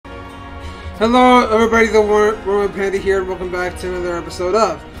Hello everybody, the Worm Panda here, and welcome back to another episode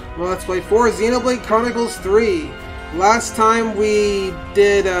of Let's Play 4 Xenoblade Chronicles 3. Last time we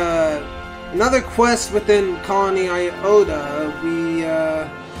did another quest within Colony Iota.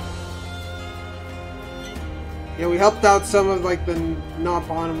 We helped out some of like the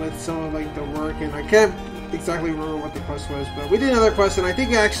Nopon with some of like the work, and I can't exactly remember what the quest was, but we did another quest, and I think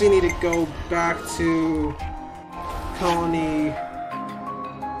we actually need to go back to Colony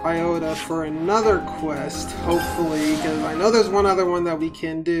Iota for another quest, hopefully, because I know there's one other one that we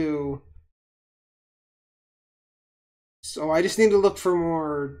can do. So I just need to look for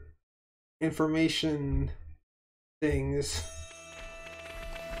more information things.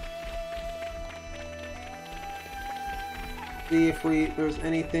 See if there's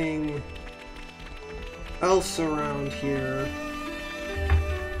anything else around here.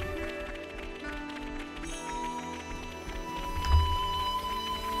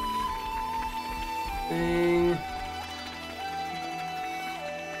 Thing.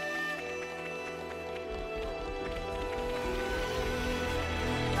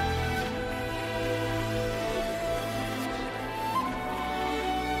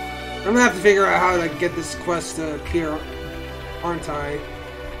 I'm gonna have to figure out how to get this quest to appear, aren't I?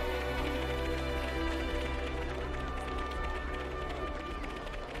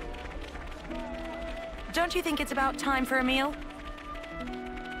 Don't you think it's about time for a meal?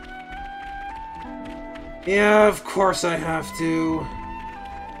 Yeah, of course I have to.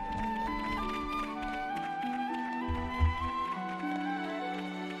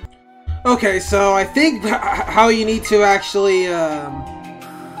 Okay, so I think how you need to actually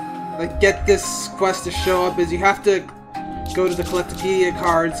like get this quest to show up is you have to go to the Collectopedia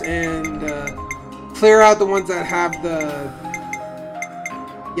cards and clear out the ones that have the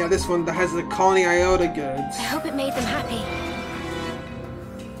this one that has the Colony Iota goods. I hope it made them happy.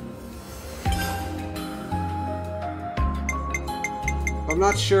 I'm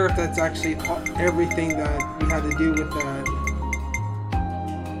not sure if that's actually everything that we had to do with that.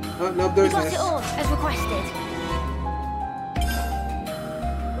 Oh, nope, there's We got this. it all, as requested.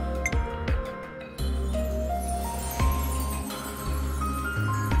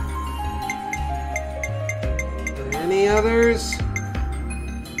 Are there any others?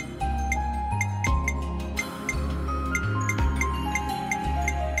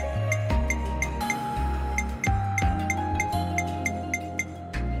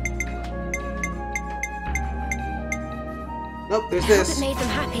 Nope, there's this. I hope it made them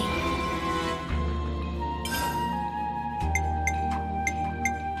happy.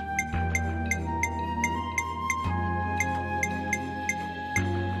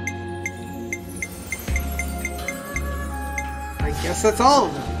 I guess that's all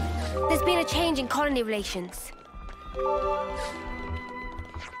of them. There's been a change in colony relations. But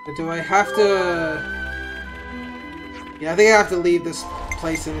do I have to... Yeah, I think I have to leave this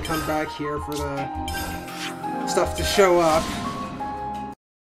place and come back here for the stuff to show up.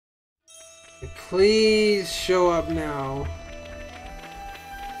 Please show up now.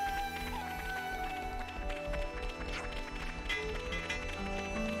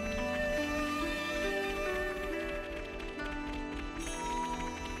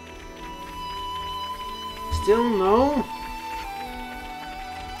 Still no?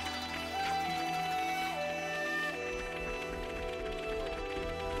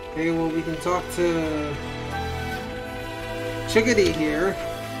 Okay, well, we can talk to Chickadee here.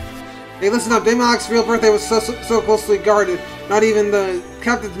 Hey, listen up, Dame Alex's real birthday was so closely guarded, not even the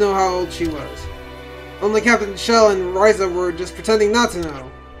captains know how old she was. Only Captain Shell and Ryza were just pretending not to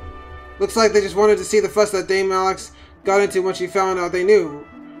know. Looks like they just wanted to see the fuss that Dame Alex got into when she found out they knew.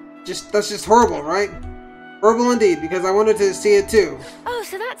 That's just horrible, right? Horrible indeed, because I wanted to see it too. Oh,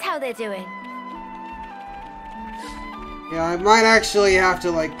 so that's how they're doing. Yeah, I might actually have to,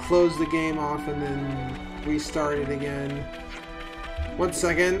 like, close the game off and then restart it again. 1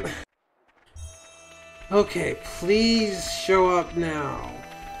 second. Okay, please show up now.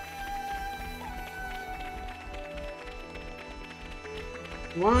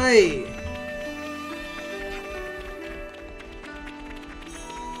 Why?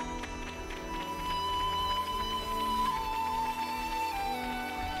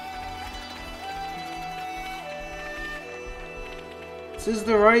 This is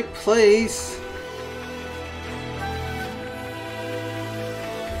the right place.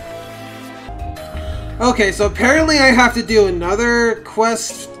 Okay, so apparently I have to do another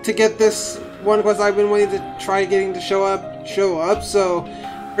quest to get this one quest I've been waiting to try getting to show up. So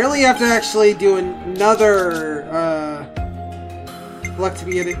apparently you have to actually do another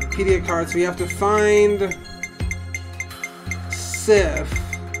Collectopedia card. So we have to find Sif.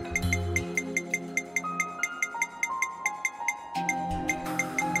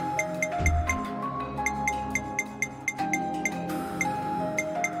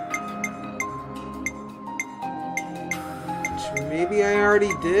 maybe I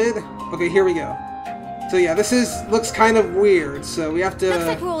already did? Okay, here we go. So yeah, this looks kind of weird, so we have to... Looks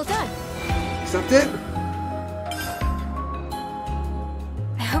like we're all done. Accept it?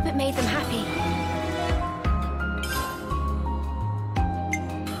 I hope it made them happy.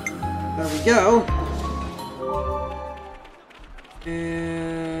 There we go.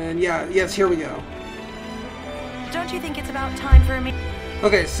 And yeah, yes, here we go. Don't you think it's about time for me?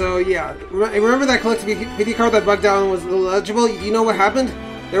 Okay, so yeah, remember that collectible PD card that bugged out and was illegible? You know what happened?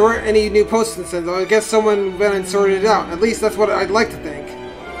 There weren't any new posts since, so I guess someone went and sorted it out. At least that's what I'd like to think.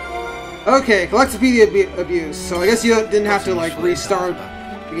 Okay, Collectopedia abuse. So I guess you didn't have to like restart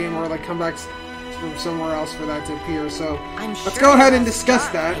the game or like come back from somewhere else for that to appear. So let's go ahead and discuss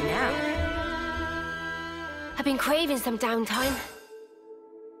that. I've been craving some downtime.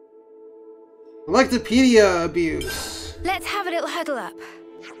 Collectopedia abuse. Let's have a little huddle up.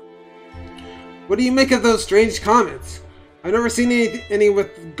 What do you make of those strange comments? I've never seen any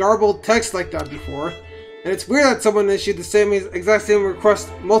with garbled text like that before, and it's weird that someone issued the exact same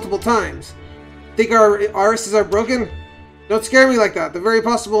request multiple times. Think our irises are broken? Don't scare me like that. The very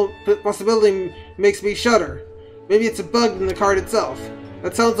possibility makes me shudder. Maybe it's a bug in the card itself.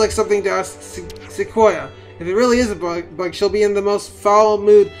 That sounds like something to ask Sequoia. If it really is a bug, she'll be in the most foul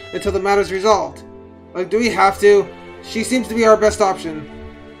mood until the matter's resolved. Like, do we have to? She seems to be our best option.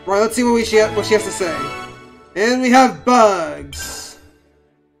 Right, let's see what she has to say. And we have bugs.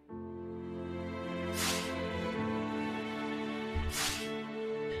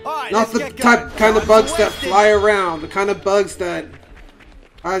 Right, not the kind of bugs that fly around. The kind of bugs that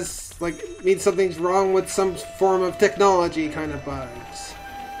means something's wrong with some form of technology kind of bugs.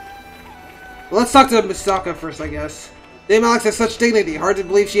 Well, let's talk to Misaka first, I guess. Dame Alex has such dignity. Hard to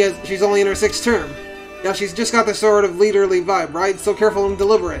believe she's only in her 6th term. Yeah, she's just got this sort of leaderly vibe, right? So careful and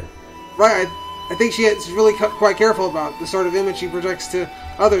deliberate. Right, I think she's really quite careful about the sort of image she projects to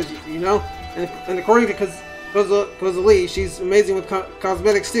others, you know? And according to Kozali, she's amazing with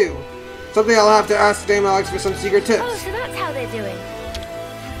cosmetics too. Someday I'll have to ask Dame Alex for some secret tips. Oh, so that's how they're doing.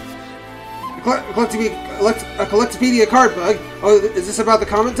 A Collectopedia card bug? Oh, is this about the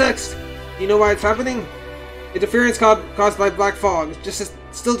comment text? Do you know why it's happening? Interference caused by black fog.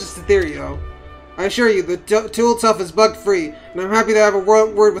 Still just a theory, though. I assure you, the tool itself is bug-free, and I'm happy to have a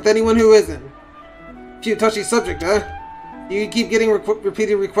word with anyone who isn't. Phew, touchy subject, huh? You keep getting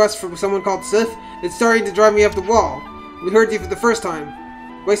repeated requests from someone called Sif? It's starting to drive me up the wall. We heard you for the first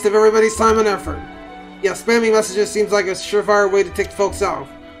time. Waste of everybody's time and effort. Yeah, spamming messages seems like a surefire way to tick folks off.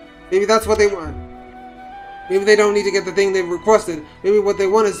 Maybe that's what they want. Maybe they don't need to get the thing they've requested. Maybe what they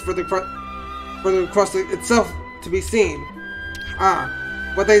want is for the request itself to be seen. Ah,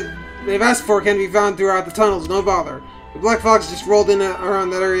 what they've asked for can be found throughout the tunnels, no bother. The Black Fox just rolled in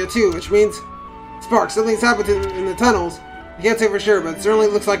around that area too, which means... Sparks, something's happened in the tunnels. I can't say for sure, but it certainly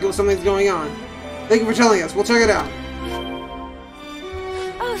looks like something's going on. Thank you for telling us. We'll check it out.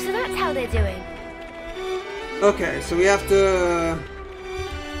 Oh, so that's how they're doing. Okay, so we have to...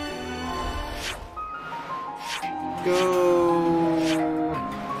 go...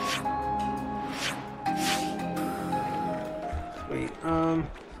 Wait,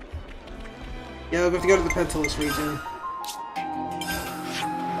 yeah, we have to go to the Pentilus region.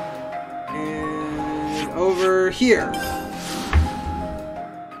 And over here.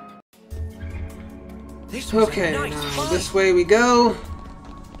 Okay, now this way we go.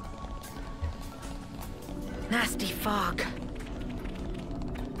 Nasty fog.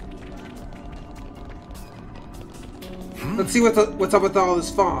 Let's see what's up with all this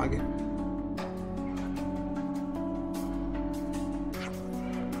fog.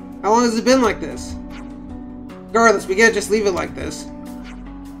 How long has it been like this? Regardless, we can't just leave it like this.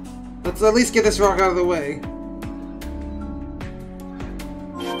 Let's at least get this rock out of the way.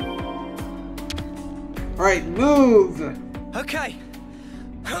 Alright, move! Okay.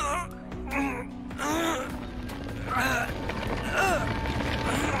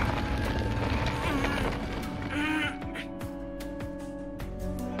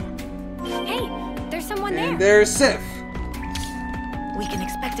 Hey, there's someone And there. there's Sif. We can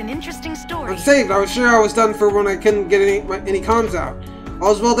expect an interesting story. I'm saved. I was sure I was done for when I couldn't get any comms out.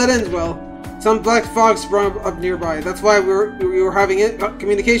 All's well that ends well. Some black fog sprung up nearby. That's why we were having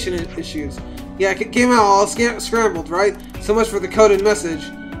communication issues. Yeah, it came out all scrambled, right? So much for the coded message.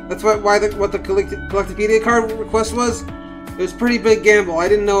 That's what the Collectopedia card request was? It was a pretty big gamble. I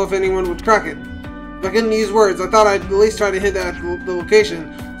didn't know if anyone would crack it. If I couldn't use words, I thought I'd at least try to hint at the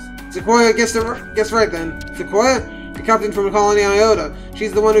location. Sequoia guessed right then. Sequoia? The captain from Colony Iota.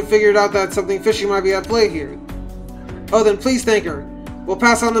 She's the one who figured out that something fishy might be at play here. Oh, then please thank her. We'll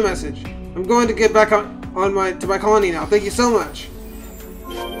pass on the message. I'm going to get back to my colony now. Thank you so much.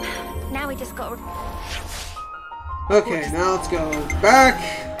 Now we just got. Okay, now let's go back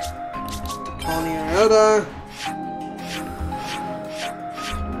to Colony Iota.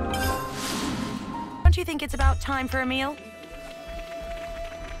 Don't you think it's about time for a meal?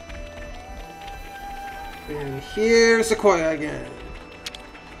 And here's Sequoia again.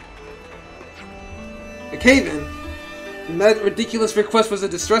 The cave-in. And that ridiculous request was a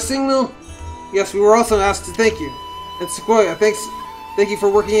distress signal? Yes, we were also asked to thank you. And Sequoia, thank you for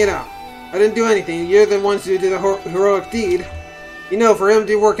working it out. I didn't do anything. You're the ones who did the heroic deed. You know, for him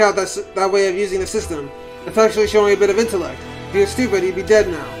to work out that way of using the system, it's actually showing a bit of intellect. If he was stupid, he'd be dead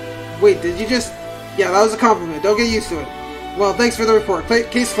now. Wait, did you just... Yeah, that was a compliment. Don't get used to it. Well, thanks for the report.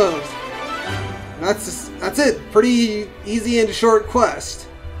 Case closed. That's it. Pretty easy and short quest.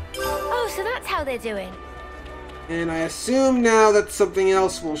 Oh, so that's how they're doing. And I assume now that something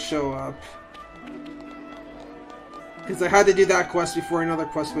else will show up. Because I had to do that quest before another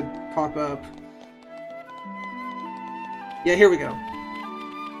quest would pop up. Yeah, here we go.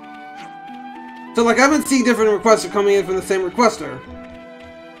 So, like, I've been seeing different requests are coming in from the same requester.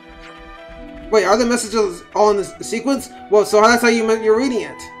 Wait, are the messages all in this sequence? Well, so that's how you're reading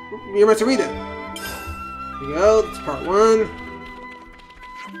it. You're meant to read it. Here we go, that's part 1.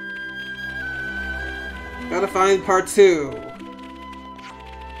 Gotta find part 2.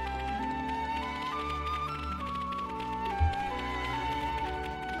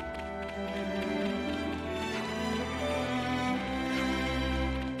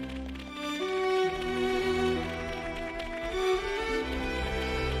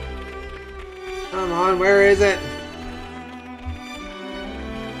 Come on, where is it?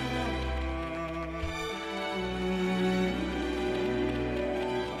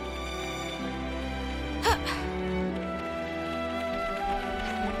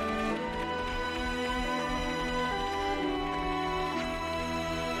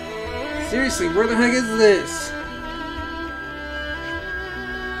 Seriously, where the heck is this?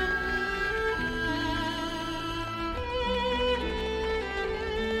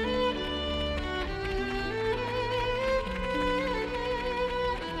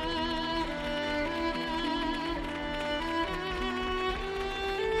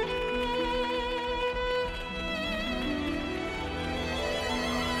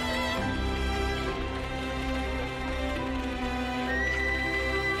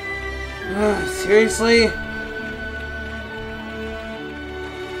 Seriously?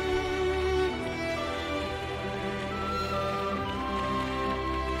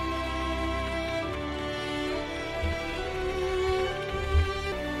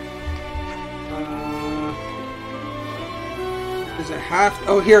 Does it have to?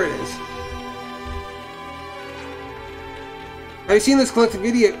 Oh, here it is. Have you seen this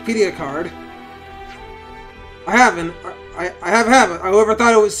Collectopedia card? I haven't. I haven't. I never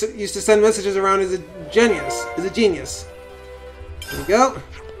thought it was used to send messages around as a genius. There we go.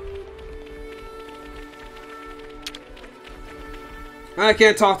 I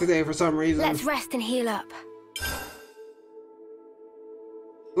can't talk today for some reason. Let's rest and heal up.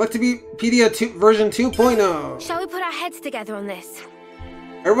 Collectopedia version 2.0. Shall we put our heads together on this?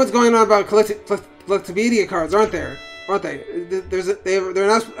 Everyone's going on about Collectopedia cards, aren't they? They're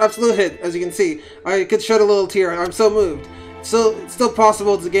an absolute hit, as you can see. I could shed a little tear. I'm so moved. It's still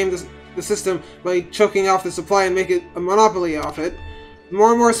possible to game the system by choking off the supply and make it a monopoly off it. More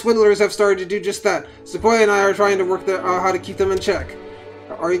and more swindlers have started to do just that. Sequoia and I are trying to work out how to keep them in check.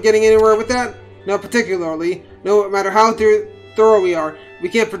 Are you getting anywhere with that? Not particularly. No matter how thorough we are, we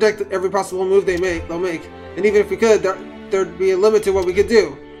can't predict every possible move they'll make. And even if we could, there'd be a limit to what we could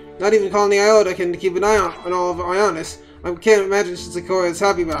do. Not even Colony Iota can keep an eye on all of Ionis. I can't imagine Sequoia is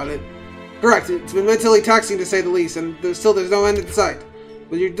happy about it. Correct, it's been mentally taxing to say the least, and there's no end in sight.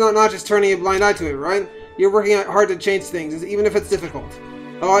 But you're not just turning a blind eye to it, right? You're working hard to change things, even if it's difficult.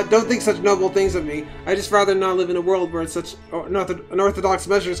 Oh, I don't think such noble things of me. I just rather not live in a world where such unorthodox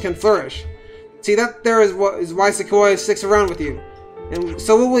measures can flourish. See, that there is why Sequoia sticks around with you. And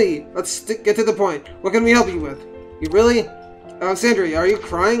so will we. Let's get to the point. What can we help you with? You really? Sandra, are you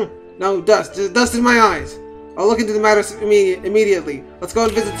crying? No, dust in my eyes. I'll look into the matter immediately. Let's go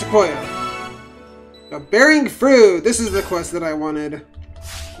and visit Sequoia. Bearing fruit! This is the quest that I wanted.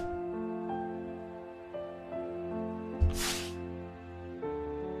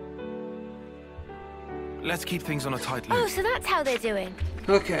 Let's keep things on a tight loop. Oh, so that's how they're doing.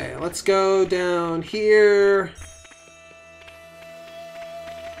 Okay, let's go down here.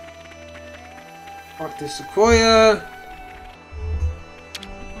 Talk to Sequoia.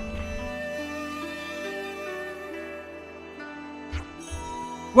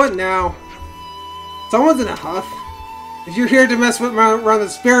 What now? Someone's in a huff. If you're here to mess with around and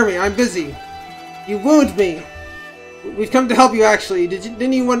spare me, I'm busy. You wound me. We've come to help you, actually.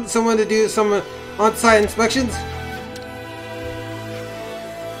 Didn't you want someone to do some on-site inspections?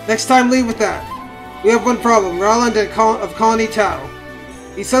 Next time, leave with that. We have one problem. Roland of Colony Tau.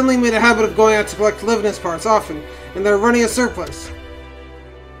 He suddenly made a habit of going out to collect liveness parts often, and they're running a surplus.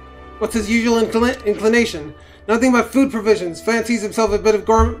 What's his usual inclination? Nothing but food provisions. Fancies himself a bit of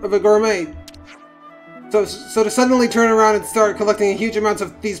a gourmet. So to suddenly turn around and start collecting huge amounts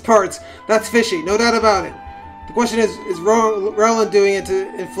of these parts, that's fishy, no doubt about it. The question is Roland doing it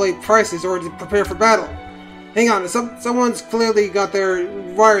to inflate prices or to prepare for battle? Hang on, someone's clearly got their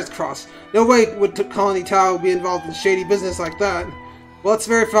wires crossed. No way would Colony Tau be involved in shady business like that. Well, let's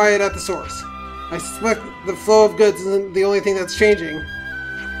verify it at the source. I suspect the flow of goods isn't the only thing that's changing.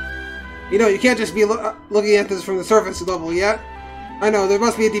 You know, you can't just be looking at this from the surface level yet. I know, there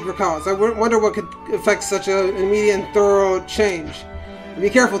must be a deeper cause. I wonder what could affect such an immediate and thorough change. Be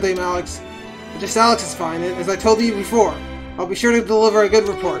careful, Dame Alex. Just Alex is fine, as I told you before. I'll be sure to deliver a good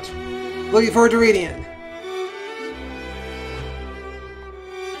report. Looking forward to reading it.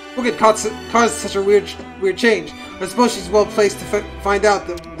 What could cause such a weird change? I suppose she's well placed to find out,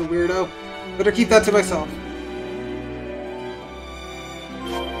 the weirdo. Better keep that to myself.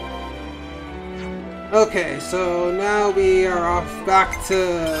 Okay, so now we are off back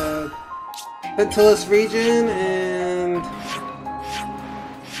to Pentilus region and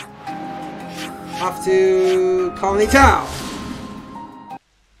off to Colony Tau.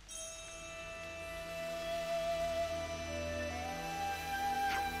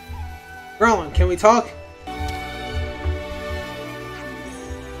 Roland, can we talk?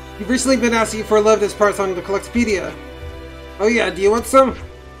 You've recently been asking for liveness parts on the Collectopedia. Oh yeah, do you want some?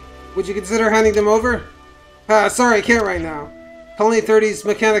 Would you consider handing them over? Sorry, I can't right now. Colony 30's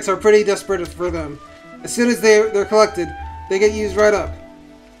mechanics are pretty desperate for them. As soon as they're collected, they get used right up.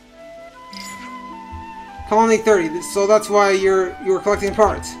 Colony 30, so that's why you were collecting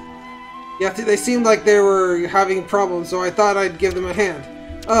parts. Yeah, they seemed like they were having problems, so I thought I'd give them a hand.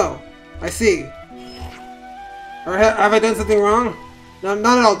 Oh, I see. Or have I done something wrong? No,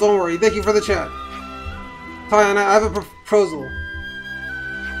 not at all, don't worry. Thank you for the chat. Tyan, I have a proposal.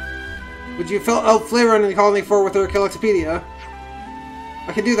 Would you help Flareon in Colony 4 with her Collectopedia?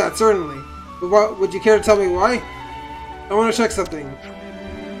 I can do that, certainly. But would you care to tell me why? I want to check something.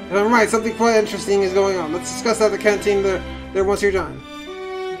 If I'm right, something quite interesting is going on. Let's discuss that at the canteen there once you're done.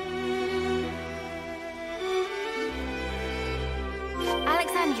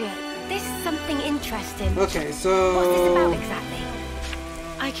 Alexandria, this is something interesting. Okay, so... What's this about exactly?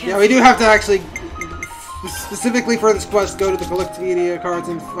 I can't. Yeah, we do have to actually, specifically for this quest, go to the Collectopedia cards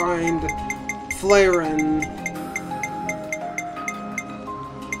and find Flareon.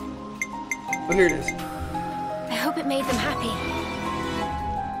 Oh, here it is. I hope it made them happy.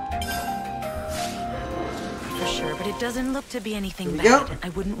 For sure, but it doesn't look to be anything There we bad. go. I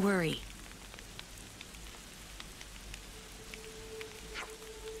wouldn't worry.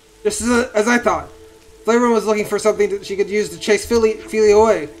 Just as I thought. Flareon was looking for something that she could use to chase Feely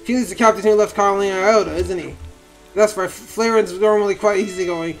away. Feely's the captain who left Colony Iota, isn't he? That's right, Flareon's normally quite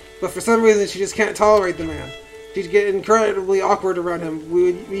easygoing, but for some reason she just can't tolerate the man. She'd get incredibly awkward around him.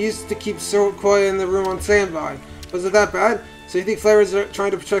 We used to keep Sokoya in the room on standby. Was it that bad? So you think Flareon's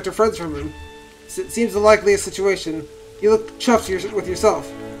trying to protect her friends from him? It seems the likeliest situation. You look chuffed with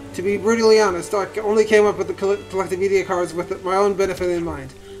yourself. To be brutally honest, I only came up with the Collectopedia cards with my own benefit in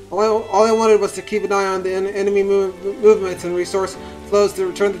mind. All I wanted was to keep an eye on the enemy movements and resource flows to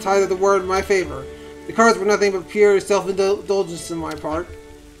return the tide of the war in my favor. The cards were nothing but pure self-indulgence on my part.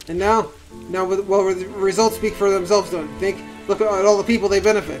 And now the results speak for themselves, don't you think? Look at all the people they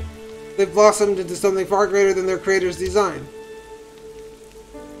benefit. They've blossomed into something far greater than their creator's design.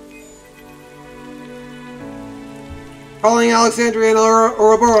 Calling Alexandria and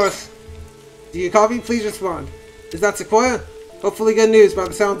Ouroboros. Do you copy? Please respond. Is that Sequoia? Hopefully good news by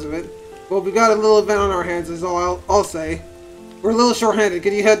the sounds of it. Well, we got a little event on our hands is all I'll say. We're a little short-handed.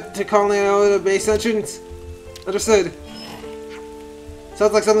 Could you head to Colony Iota base entrance? Understood.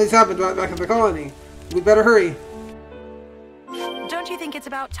 Sounds like something's happened back at the colony. We better hurry. Don't you think it's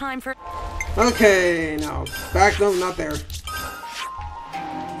about time for... Okay, now, no, not there.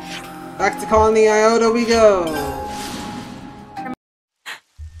 Back to Colony Iota we go.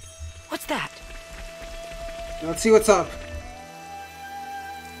 What's that? Let's see what's up.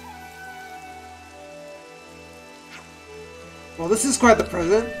 Well, this is quite the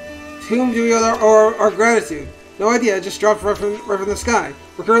present. To whom do we owe our gratitude? No idea, it just dropped right from the sky.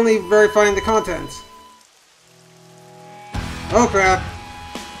 We're currently verifying the contents. Oh crap.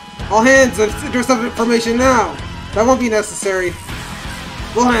 All hands, intercept information now! That won't be necessary.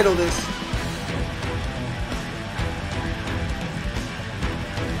 We'll handle this.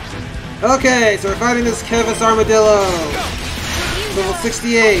 Okay, so we're fighting this Kevis Armadillo. Level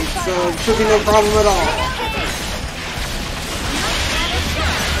 68, so it should be no problem at all.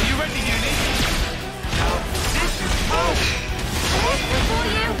 Are you ready, Uni?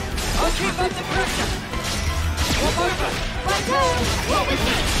 I'll keep up the pressure. Swap over.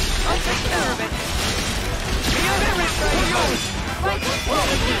 I'll take care of it.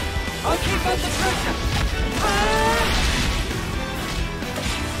 I'll keep up the pressure.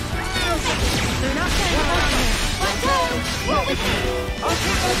 They're not getting around here. I'll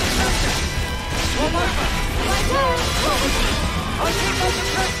keep up the pressure. Swap over. I'll keep up the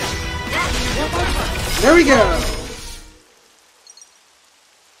pressure. Swap over. There we go.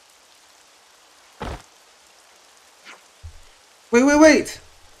 Wait.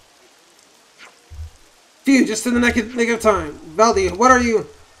 Phew, just in the nick of time. Valdi, what are you?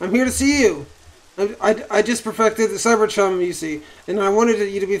 I'm here to see you. I just perfected the Cyber Chum, you see, and I wanted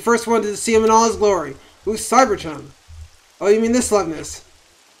you to be the first one to see him in all his glory. Who's Cyber Chum? Oh, you mean this loveness?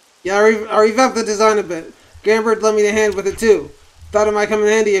 Yeah, I revamped the design a bit. Gambert lent me a hand with it too. Thought it might come in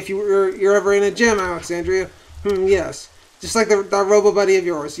handy if you're ever in a jam, Alexandria. Yes. Just like that robo buddy of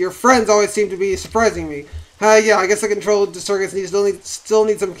yours. Your friends always seem to be surprising me. Yeah, I guess the control circuits still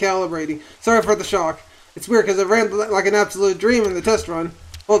need some calibrating. Sorry for the shock. It's weird because it ran like an absolute dream in the test run.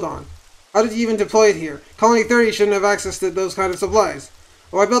 Hold on. How did you even deploy it here? Colony 30 shouldn't have access to those kind of supplies.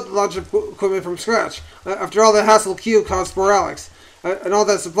 Well, I built the launch equipment from scratch. After all, the hassle Q caused poor Alex. And all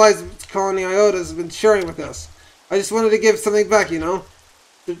that supplies Colony Iota has been sharing with us. I just wanted to give something back, you know?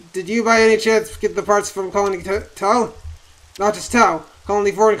 Did you by any chance get the parts from Colony Tau? Not just Tau.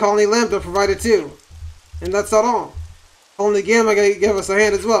 Colony 4 and Colony Lambda provided too. And that's not all. Colony Gamma gave us a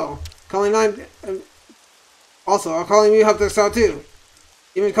hand as well. Colony 9... Also, our Colony Mu helped us out too.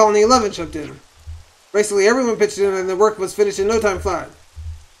 Even Colony 11 chipped in. Basically, everyone pitched in and the work was finished in no time flat.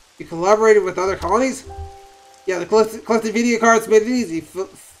 You collaborated with other colonies? Yeah, the collected video cards made it easy.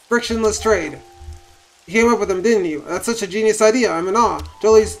 Frictionless trade. You came up with them, didn't you? That's such a genius idea. I'm in awe.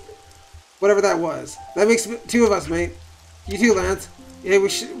 Jolie's... whatever that was. That makes two of us, mate. You too, Lance. Yeah, we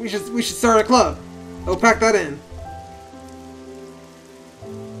should start a club. Oh, pack that in.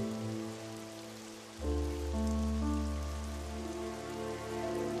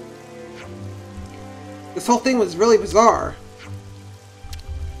 This whole thing was really bizarre.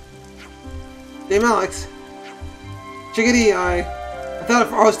 Damn, Alex. Chickadee, I thought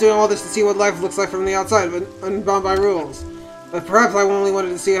I was doing all this to see what life looks like from the outside, but unbound by rules. But perhaps I only wanted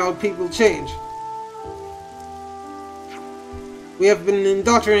to see how people change. We have been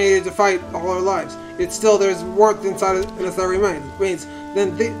indoctrinated to fight all our lives. Yet still there's warmth inside us that remains.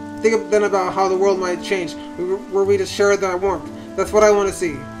 Then think about how the world might change were we to share that warmth. That's what I want to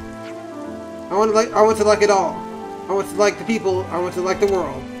see. I want to like it all. I want to like the people. I want to like the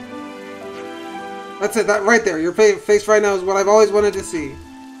world. That's it. That right there. Your face right now is what I've always wanted to see.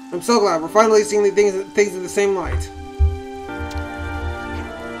 I'm so glad we're finally seeing the things in the same light.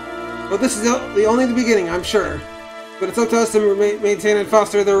 Well, this is only the beginning, I'm sure. But it's up to us to maintain and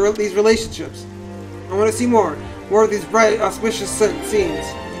foster these relationships. I want to see more of these bright, auspicious scenes.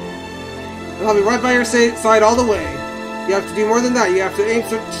 And I'll be right by your side all the way. You have to do more than that. You have to aim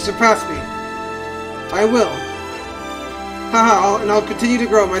to surpass me. I will. Haha, and I'll continue to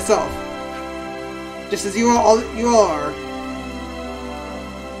grow myself. Just as you all are.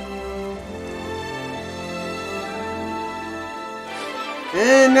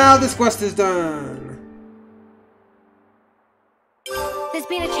 And now this quest is done. There's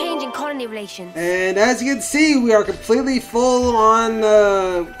been a change in colony relations. And as you can see, we are completely full on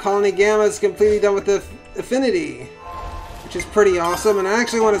Colony Gamma is completely done with the affinity. Which is pretty awesome. And I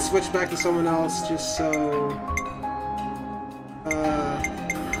actually want to switch back to someone else just so...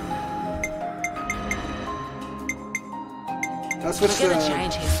 I'll switch to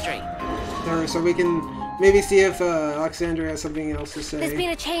change history. her so we can maybe see if Alexandria has something else to say. There's been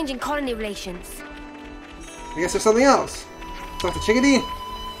a change in colony relations. I guess there's something else. Talk to Chickadee.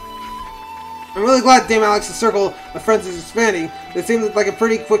 I'm really glad Dame Alex's circle of friends is expanding. They seem like a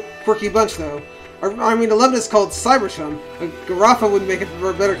pretty quirky bunch, though. I mean, 11 is called Cyberchum. Garafa would make it for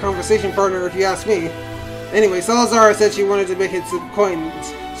a better conversation partner if you ask me. Anyway, Salazar said she wanted to make its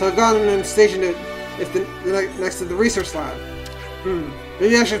acquaintance, so I've gotten him stationed next to the research lab.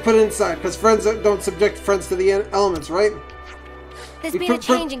 Maybe I should put it inside, because friends don't subject friends to the elements, right? There's been a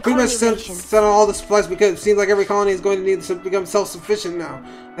change in colony relations. Sent all the supplies we could. It seems like every colony is going to need to become self-sufficient now.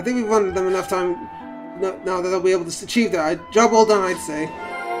 I think we've won them enough time now that they'll be able to achieve that. Job well done, I'd say.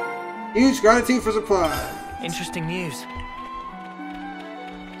 Huge gratitude for supply. Interesting news.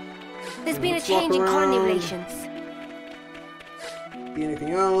 There's been a Let's walk change in colony around. relations. See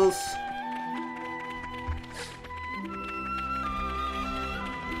anything else?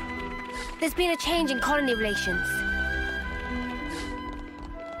 There's been a change in colony relations.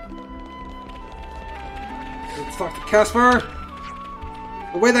 Let's talk to Casper.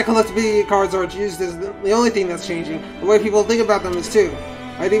 The way that collectibility cards are used is the only thing that's changing. The way people think about them is too.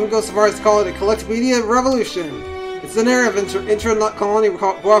 I'd even go so far as to call it a collectibility revolution. It's an era of inter-colony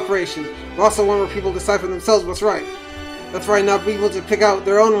cooperation, but also one where people decide for themselves what's right. That's right, not be able to pick out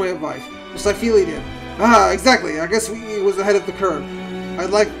their own way of life, just like Feely did. Ah, exactly. I guess he was ahead of the curve. I'd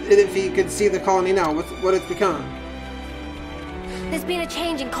like it if he could see the colony now, with what it's become. There's been a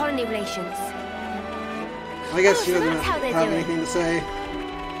change in colony relations. I guess she so doesn't that's how they're have doing. anything to say.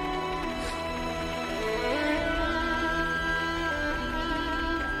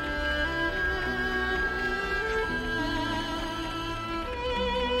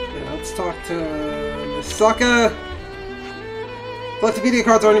 Yeah, let's talk to Misaka. Collectibility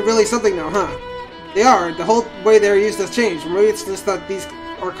cards aren't really something now, huh? They are. The whole way they're used has changed. Maybe it's just that these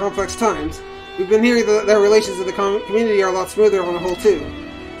are complex times. We've been hearing that their relations in the community are a lot smoother on the whole, too.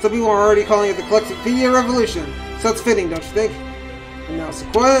 Some people are already calling it the Collectibility Revolution. So that's fitting, don't you think? And now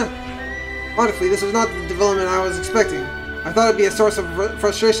Sequoia? Honestly, this was not the development I was expecting. I thought it'd be a source of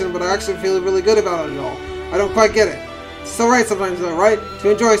frustration, but I actually feel really good about it all. I don't quite get it. It's alright sometimes though, right?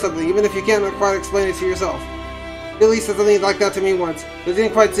 To enjoy something, even if you can't quite explain it to yourself. Billy said something like that to me once, but it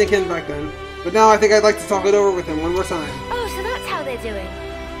didn't quite sink in back then. But now I think I'd like to talk it over with him one more time. Oh, so that's how they're doing.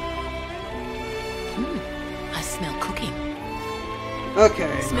 I smell cooking. Okay,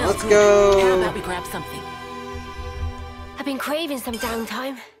 now Smells let's good. go. How about we grab something? I've been craving some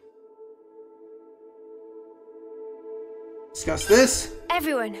downtime. Discuss this.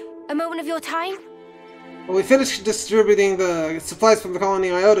 Everyone, a moment of your time? Well, we finished distributing the supplies from the colony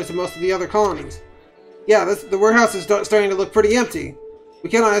Iota to most of the other colonies. Yeah, the warehouse is starting to look pretty empty. We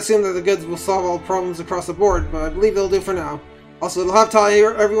cannot assume that the goods will solve all problems across the board, but I believe they'll do for now. Also, it'll have taught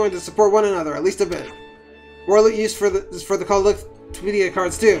everyone to support one another, at least a bit. More use for the collectibility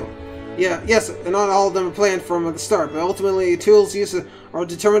cards too. Yeah, yes, and not all of them are planned from the start, but ultimately tools used are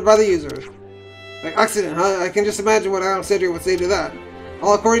determined by the user. Like accident, huh? I can just imagine what Alexandria would say to that.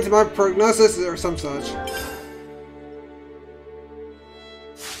 All according to my prognosis or some such.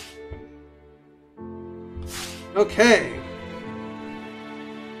 Okay.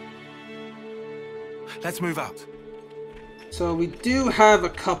 Let's move out. So we do have a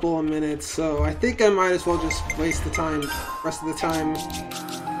couple of minutes, so I think I might as well just waste the rest of the time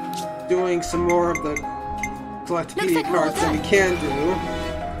doing some more of the collectibility cards that we can do.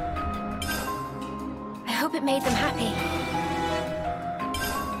 I hope it made them happy.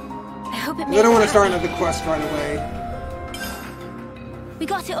 I hope it made I don't them want to start happy. another quest right away. We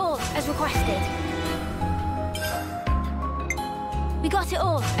got it all, as requested. We got it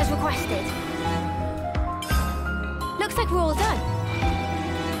all, as requested. Looks like we're all done.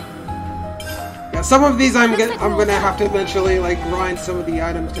 Yeah, some of these I'm Looks like we're all gonna done. have to eventually like grind some of the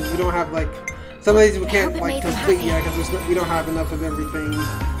items because we don't have like some of these we can't hope it like made them complete happy. yet because we don't have enough of everything.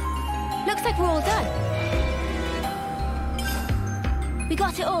 Looks like we're all done. We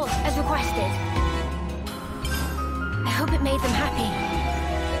got it all, as requested. I hope it made them happy.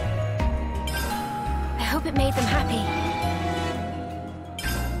 I hope it made them happy.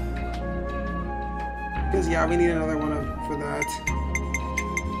 Because yeah, we need another one for that.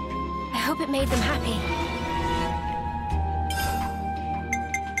 I hope it made them happy.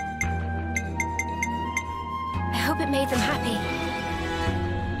 I hope it made them happy.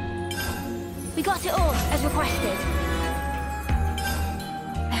 We got it all, as requested.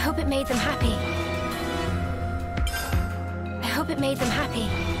 I hope it made them happy. I hope it made them happy.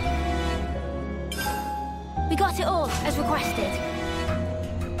 We got it all, as requested.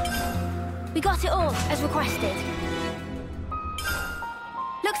 We got it all, as requested.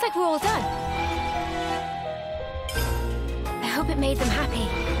 Looks like we're all done. I hope it made them happy.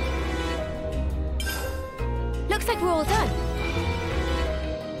 Looks like we're all done.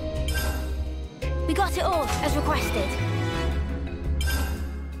 We got it all, as requested.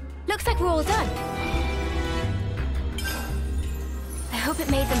 Looks like we're all done. I hope it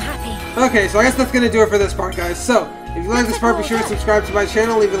made them happy. Okay, so I guess that's gonna do it for this part, guys. So if you like this part, be sure to subscribe to my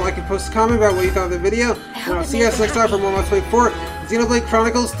channel, leave a like and post a comment about what you thought of the video. And I'll see you guys next time for more Let's Play 4 Xenoblade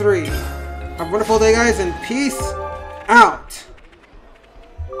Chronicles 3. Have a wonderful day, guys, and peace out!